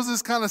guessing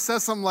Moses kind of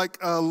says something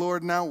like,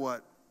 Lord, now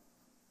what?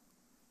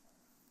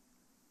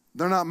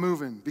 They're not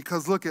moving,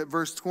 because look at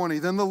verse 20.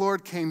 Then the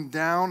Lord came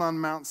down on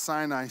Mount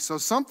Sinai. So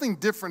something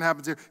different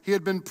happens here. He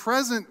had been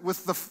present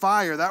with the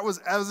fire. That was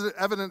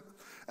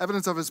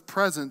evidence of his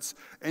presence.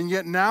 And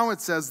yet now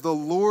it says the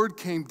Lord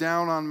came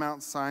down on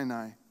Mount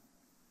Sinai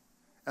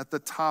at the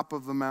top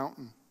of the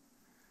mountain.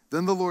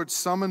 Then the Lord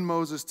summoned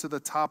Moses to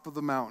the top of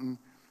the mountain,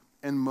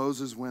 and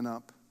Moses went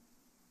up.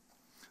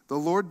 The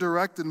Lord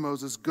directed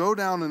Moses, go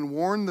down and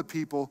warn the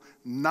people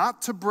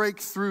not to break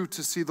through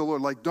to see the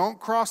Lord. Like, don't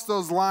cross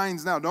those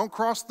lines now. Don't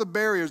cross the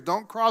barriers.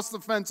 Don't cross the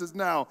fences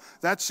now.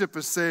 That ship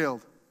has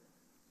sailed.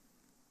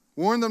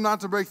 Warn them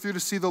not to break through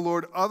to see the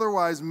Lord.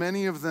 Otherwise,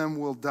 many of them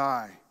will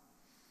die.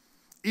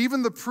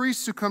 Even the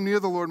priests who come near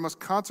the Lord must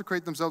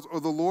consecrate themselves,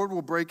 or the Lord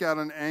will break out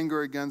in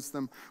anger against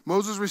them.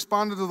 Moses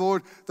responded to the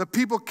Lord, the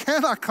people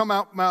cannot come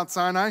out Mount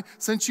Sinai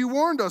since you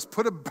warned us.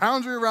 Put a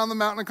boundary around the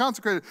mountain and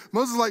consecrate it.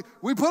 Moses is like,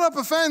 we put up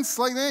a fence,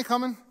 like they ain't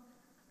coming.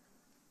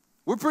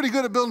 We're pretty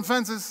good at building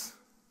fences.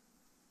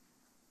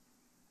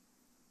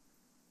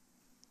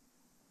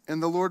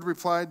 And the Lord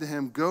replied to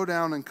him, go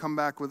down and come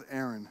back with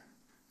Aaron.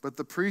 But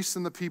the priests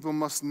and the people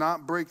must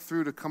not break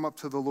through to come up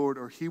to the Lord,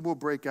 or he will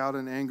break out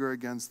in anger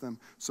against them.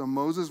 So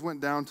Moses went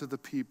down to the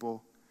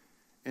people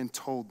and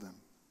told them.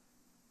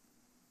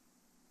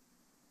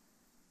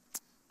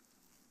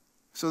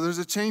 So there's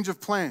a change of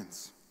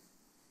plans.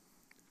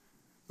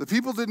 The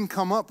people didn't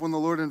come up when the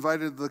Lord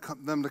invited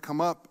them to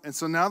come up. And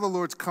so now the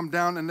Lord's come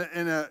down in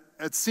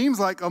it seems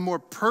like a more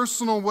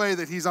personal way,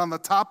 that he's on the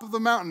top of the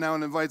mountain now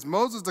and invites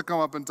Moses to come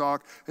up and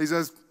talk. He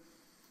says,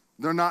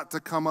 they're not to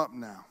come up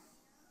now.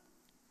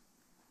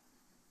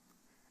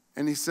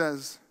 And he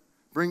says,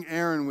 Bring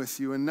Aaron with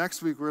you. And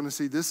next week, we're going to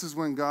see this is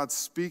when God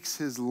speaks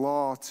his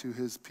law to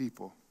his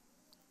people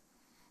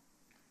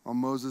while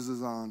Moses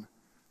is on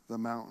the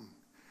mountain.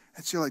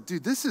 And so you're like,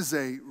 dude, this is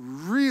a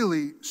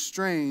really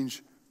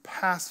strange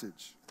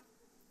passage.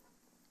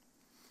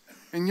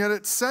 And yet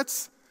it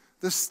sets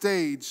the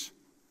stage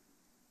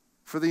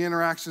for the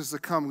interactions to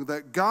come,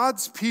 that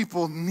God's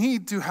people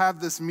need to have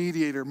this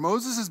mediator.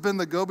 Moses has been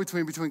the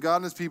go-between between God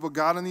and his people,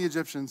 God and the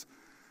Egyptians,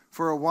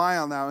 for a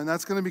while now, and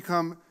that's going to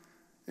become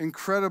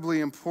incredibly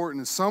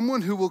important.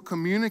 Someone who will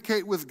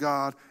communicate with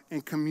God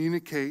and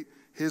communicate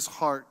his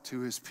heart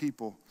to his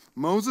people.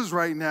 Moses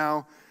right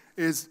now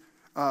is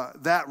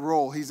that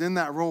role. He's in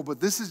that role, but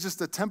this is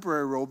just a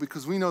temporary role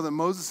because we know that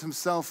Moses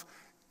himself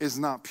is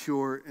not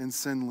pure and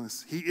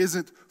sinless. He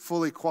isn't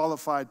fully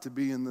qualified to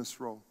be in this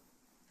role.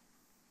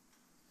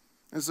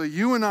 And so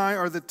you and I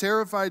are the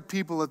terrified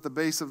people at the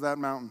base of that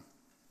mountain.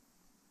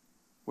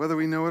 Whether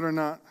we know it or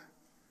not,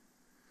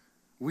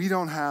 we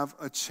don't have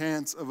a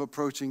chance of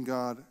approaching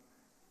God.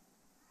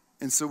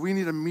 And so we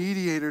need a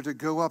mediator to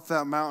go up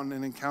that mountain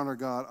and encounter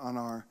God on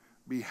our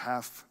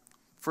behalf.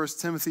 1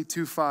 Timothy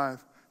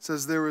 2:5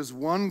 says, there is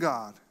one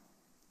God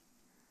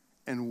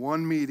and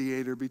one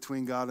mediator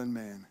between God and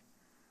man,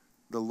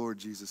 the Lord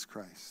Jesus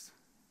Christ.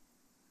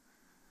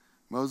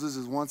 Moses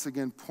is once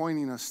again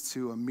pointing us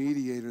to a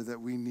mediator that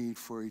we need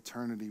for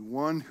eternity,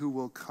 one who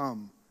will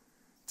come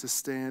to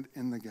stand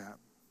in the gap.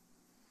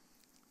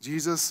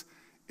 Jesus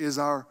is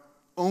our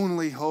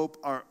only hope,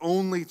 our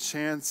only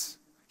chance.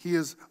 He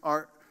is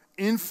our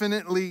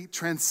infinitely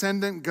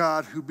transcendent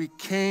God who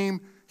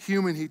became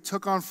human. He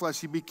took on flesh.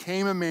 He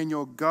became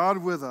Emmanuel, God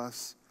with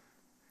us,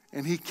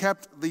 and he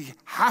kept the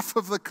half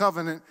of the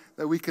covenant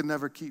that we could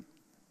never keep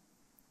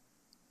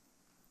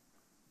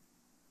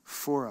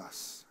for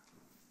us.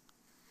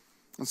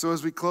 And so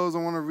as we close, I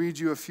want to read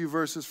you a few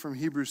verses from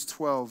Hebrews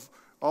 12,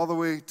 all the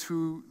way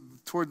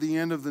toward the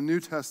end of the New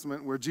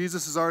Testament, where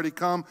Jesus has already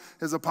come.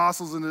 His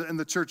apostles and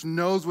the church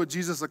knows what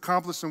Jesus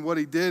accomplished and what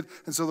he did.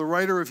 And so the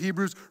writer of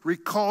Hebrews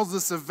recalls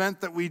this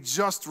event that we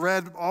just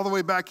read all the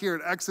way back here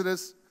at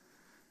Exodus.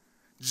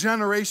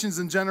 Generations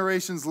and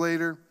generations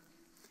later,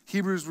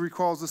 Hebrews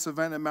recalls this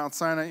event at Mount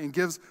Sinai and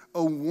gives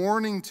a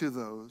warning to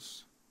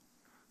those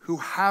who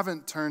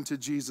haven't turned to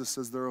Jesus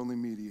as their only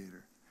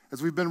mediator.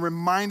 As we've been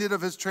reminded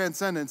of his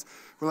transcendence,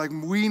 we're like,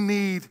 we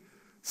need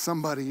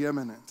somebody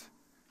imminent.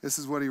 This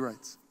is what he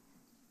writes.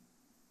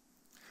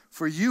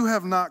 For you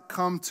have not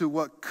come to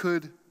what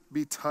could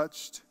be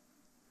touched,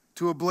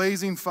 to a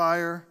blazing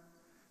fire,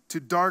 to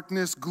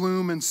darkness,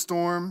 gloom, and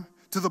storm,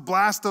 to the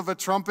blast of a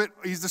trumpet.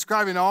 He's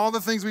describing all the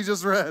things we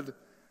just read.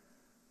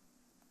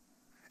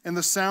 And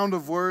the sound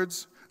of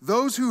words.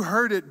 Those who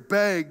heard it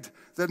begged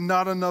that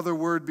not another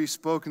word be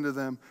spoken to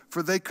them,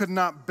 for they could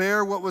not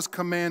bear what was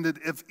commanded.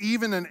 If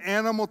even an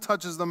animal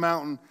touches the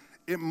mountain,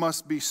 it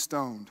must be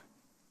stoned.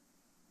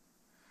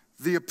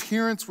 The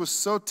appearance was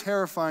so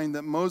terrifying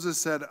that Moses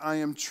said, I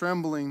am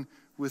trembling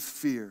with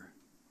fear.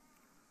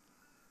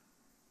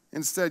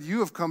 Instead, you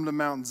have come to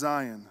Mount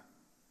Zion,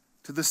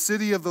 to the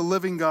city of the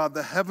living God,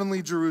 the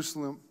heavenly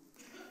Jerusalem,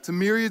 to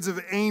myriads of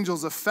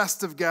angels, a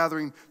festive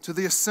gathering, to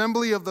the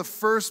assembly of the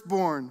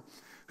firstborn,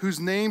 whose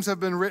names have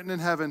been written in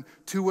heaven,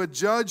 to a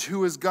judge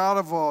who is God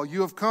of all. You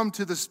have come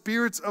to the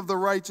spirits of the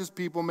righteous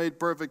people made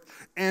perfect,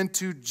 and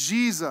to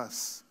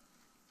Jesus,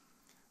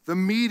 the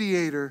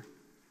mediator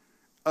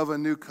of a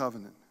new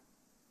covenant,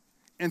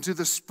 and to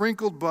the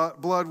sprinkled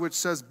blood which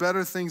says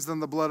better things than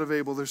the blood of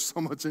Abel. There's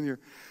so much in here.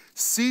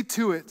 See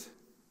to it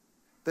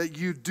that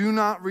you do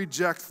not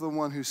reject the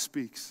one who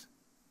speaks.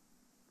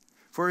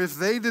 For if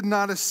they did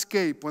not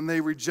escape when they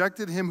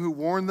rejected him who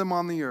warned them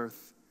on the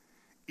earth,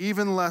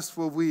 even less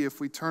will we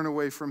if we turn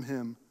away from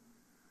him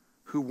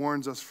who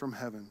warns us from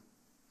heaven.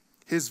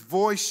 His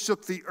voice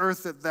shook the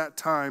earth at that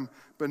time,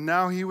 but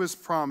now he was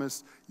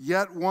promised,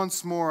 yet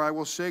once more I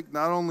will shake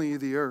not only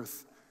the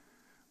earth,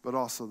 but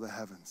also the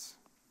heavens.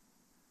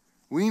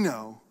 We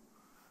know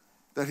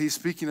that he's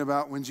speaking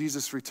about when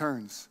Jesus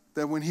returns,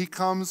 that when he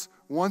comes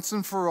once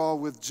and for all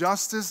with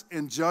justice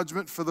and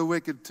judgment for the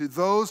wicked, to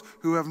those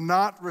who have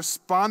not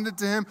responded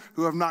to him,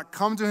 who have not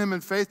come to him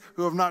in faith,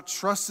 who have not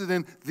trusted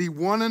in the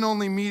one and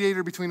only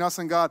mediator between us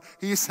and God,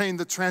 he is saying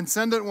the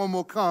transcendent one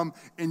will come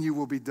and you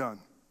will be done.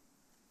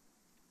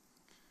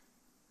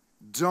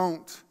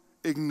 Don't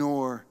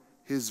ignore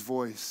his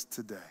voice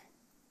today.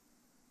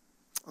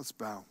 Let's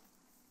bow.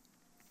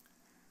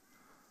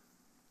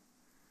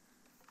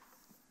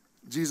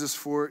 Jesus,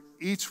 for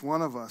each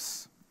one of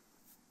us,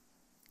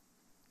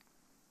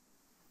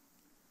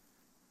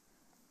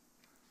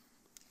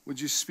 would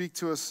you speak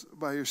to us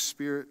by your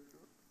Spirit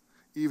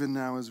even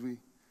now as we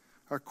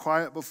are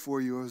quiet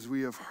before you, as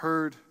we have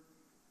heard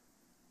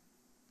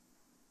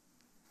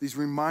these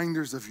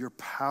reminders of your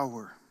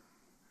power,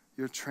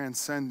 your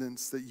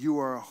transcendence, that you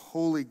are a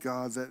holy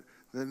God, that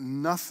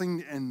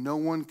nothing and no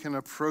one can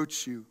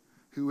approach you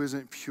who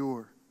isn't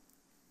pure.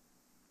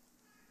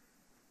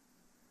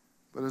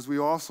 But as we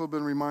also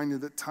been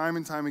reminded that time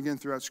and time again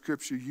throughout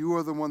Scripture, you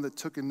are the one that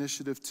took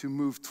initiative to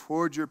move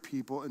toward your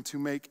people and to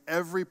make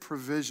every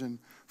provision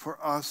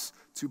for us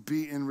to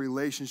be in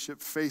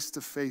relationship face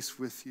to face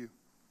with you.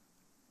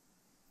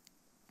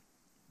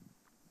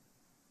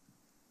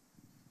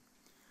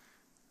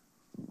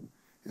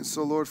 And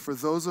so, Lord, for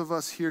those of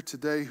us here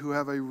today who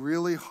have a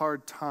really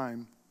hard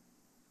time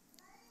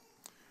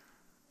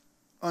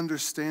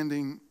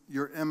understanding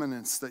your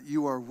immanence, that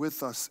you are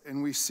with us,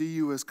 and we see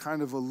you as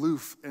kind of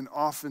aloof and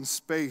off in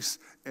space,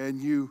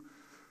 and you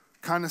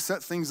kind of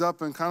set things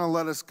up and kind of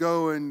let us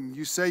go, and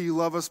you say you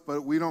love us,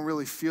 but we don't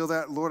really feel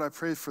that. Lord, I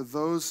pray for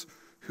those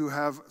who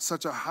have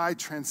such a high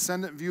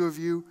transcendent view of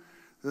you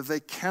that they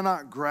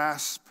cannot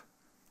grasp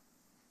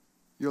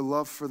your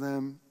love for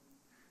them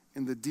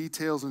in the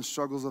details and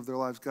struggles of their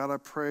lives. God, I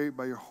pray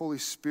by your Holy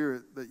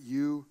Spirit that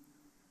you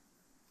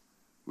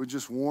would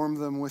just warm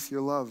them with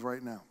your love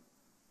right now.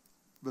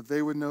 That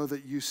they would know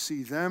that you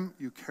see them,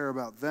 you care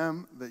about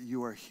them, that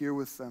you are here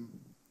with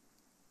them.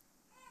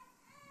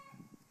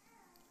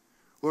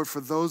 Lord,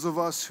 for those of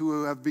us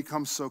who have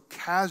become so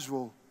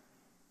casual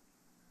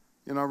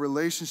in our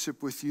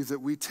relationship with you that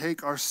we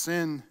take our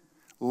sin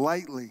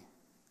lightly,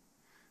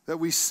 that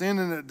we sin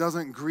and it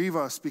doesn't grieve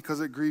us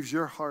because it grieves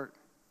your heart.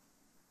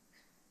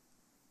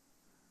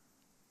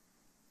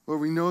 Lord,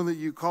 we know that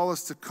you call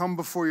us to come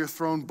before your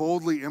throne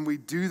boldly, and we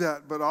do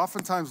that. But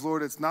oftentimes,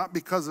 Lord, it's not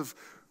because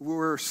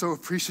we're so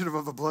appreciative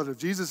of the blood of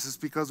Jesus. It's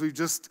because we've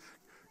just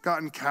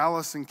gotten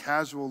callous and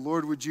casual.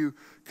 Lord, would you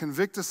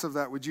convict us of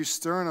that? Would you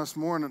stir in us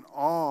more in an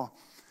awe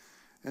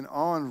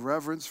and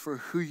reverence for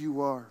who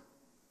you are?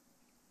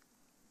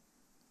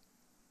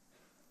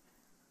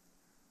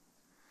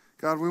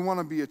 God, we want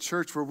to be a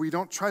church where we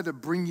don't try to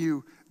bring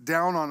you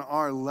down on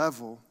our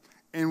level.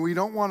 And we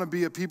don't want to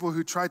be a people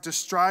who try to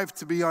strive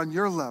to be on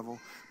your level.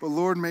 But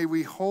Lord, may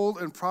we hold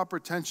in proper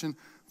tension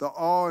the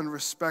awe and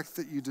respect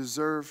that you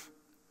deserve,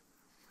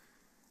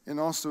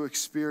 and also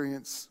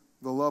experience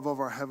the love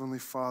of our Heavenly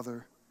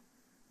Father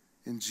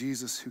in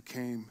Jesus, who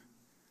came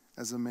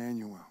as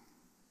Emmanuel.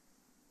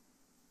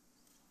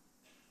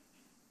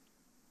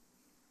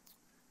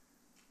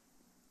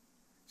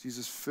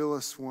 Jesus, fill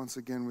us once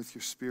again with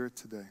your Spirit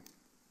today.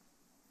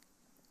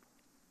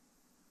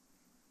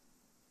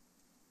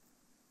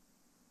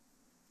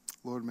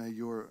 Lord, may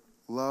your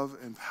love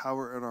and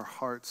power in our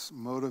hearts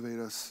motivate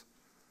us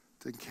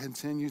to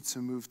continue to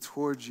move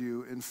towards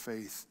you in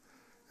faith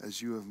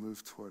as you have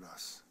moved toward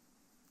us.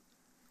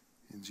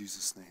 In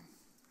Jesus' name,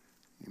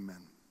 amen.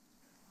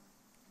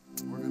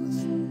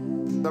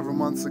 Several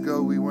months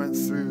ago, we went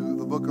through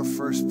the book of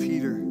 1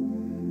 Peter.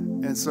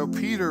 And so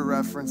Peter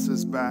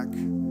references back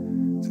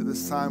to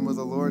this time where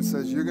the Lord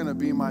says, you're going to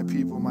be my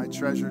people, my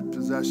treasured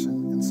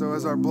possession. And so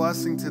as our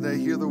blessing today,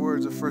 hear the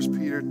words of 1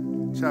 Peter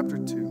chapter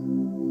 2.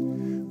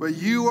 But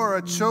you are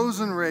a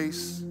chosen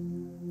race,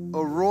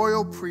 a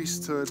royal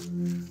priesthood,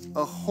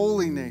 a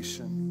holy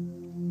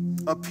nation,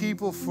 a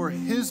people for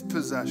his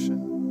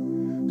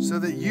possession, so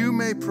that you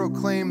may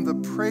proclaim the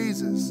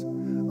praises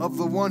of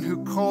the one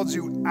who called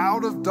you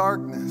out of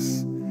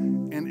darkness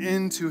and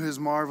into his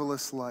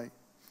marvelous light.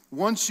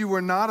 Once you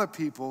were not a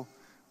people,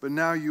 but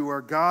now you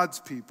are God's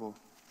people.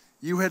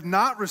 You had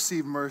not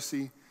received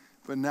mercy,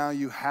 but now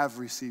you have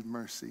received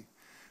mercy.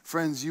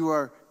 Friends, you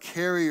are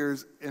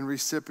carriers and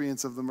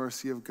recipients of the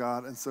mercy of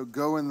God. And so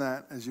go in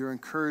that as your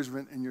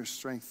encouragement and your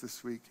strength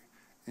this week.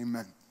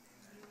 Amen.